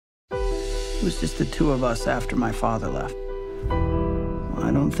It was just the two of us after my father left. Well, I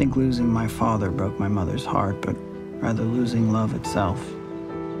don't think losing my father broke my mother's heart, but rather losing love itself.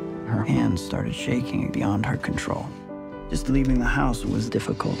 Her hands started shaking beyond her control. Just leaving the house was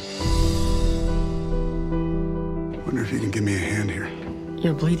difficult. Wonder if you can give me a hand here.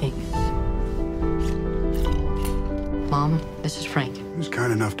 You're bleeding. Mom, this is Frank. He was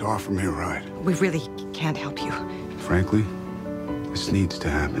kind enough to offer me a ride. We really can't help you. Frankly, this needs to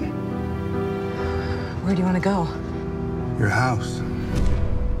happen. Where do you want to go? Your house.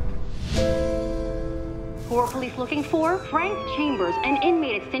 Who are police looking for? Frank Chambers, an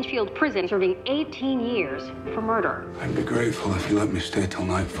inmate at Stinchfield Prison, serving 18 years for murder. I'd be grateful if you let me stay till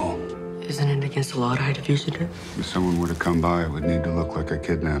nightfall. Isn't it against the law to hide a fugitive? If someone were to come by, it would need to look like I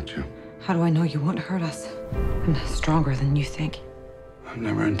kidnapped you. How do I know you won't hurt us? I'm stronger than you think. I've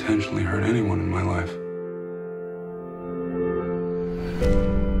never intentionally hurt anyone in my life.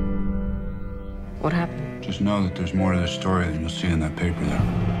 What happened? Just know that there's more to this story than you'll see in that paper there.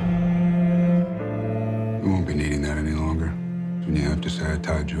 We won't be needing that any longer. When you have to say I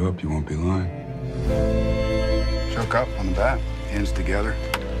tied you up, you won't be lying. Choke up on the bat, hands together.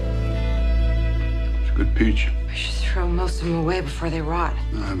 It's a good peach. I should throw most of them away before they rot.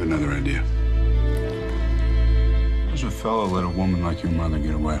 I have another idea. Does a fellow let a woman like your mother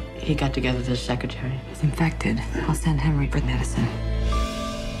get away? He got together with his secretary. He's infected. I'll send Henry for medicine.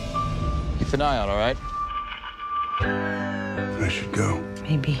 Keep an eye out, all right? I should go.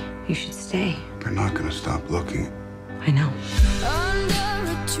 Maybe you should stay. They're not gonna stop looking. I know.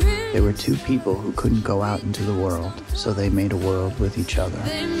 There were two people who couldn't go out into the world, so they made a world with each other.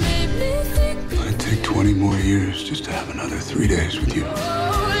 I'd take 20 more years just to have another 3 days with you. I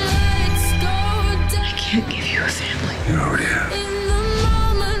can't give you a family. You already have.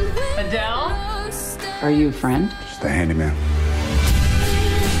 Adele? Are you a friend? Just a handyman.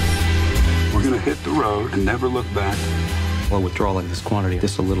 We're gonna hit the road and never look back. Well, withdrawal like this quantity,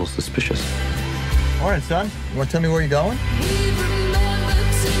 this a little suspicious. Morning, son. You want to tell me where you're going?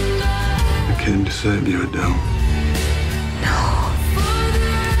 I came to save you, Adele.